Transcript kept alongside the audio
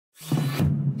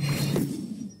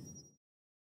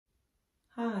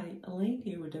Hi, Elaine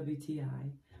here with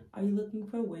WTI. Are you looking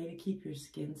for a way to keep your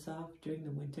skin soft during the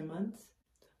winter months?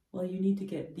 Well, you need to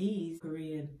get these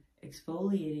Korean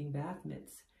exfoliating bath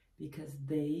mitts because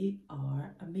they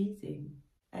are amazing.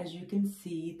 As you can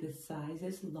see, the size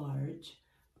is large,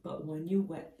 but when you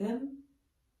wet them,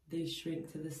 they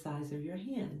shrink to the size of your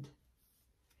hand.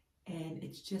 And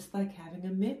it's just like having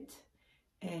a mitt,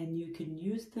 and you can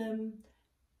use them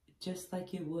just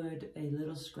like you would a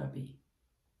little scrubby.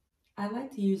 I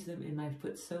like to use them in my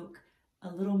foot soak, a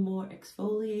little more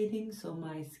exfoliating so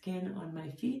my skin on my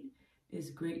feet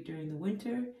is great during the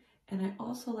winter, and I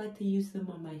also like to use them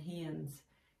on my hands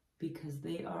because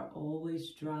they are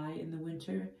always dry in the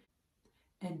winter,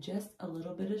 and just a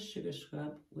little bit of sugar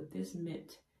scrub with this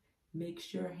mitt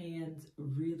makes your hands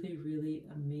really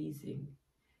amazing.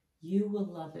 You will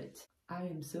love it. I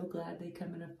am so glad they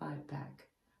come in a 5-pack.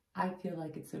 I feel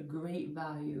like it's a great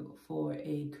value for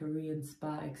a Korean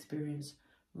spa experience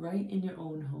right in your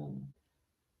own home.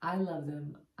 I love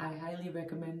them. I highly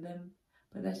recommend them,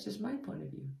 but that's just my point of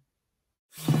view.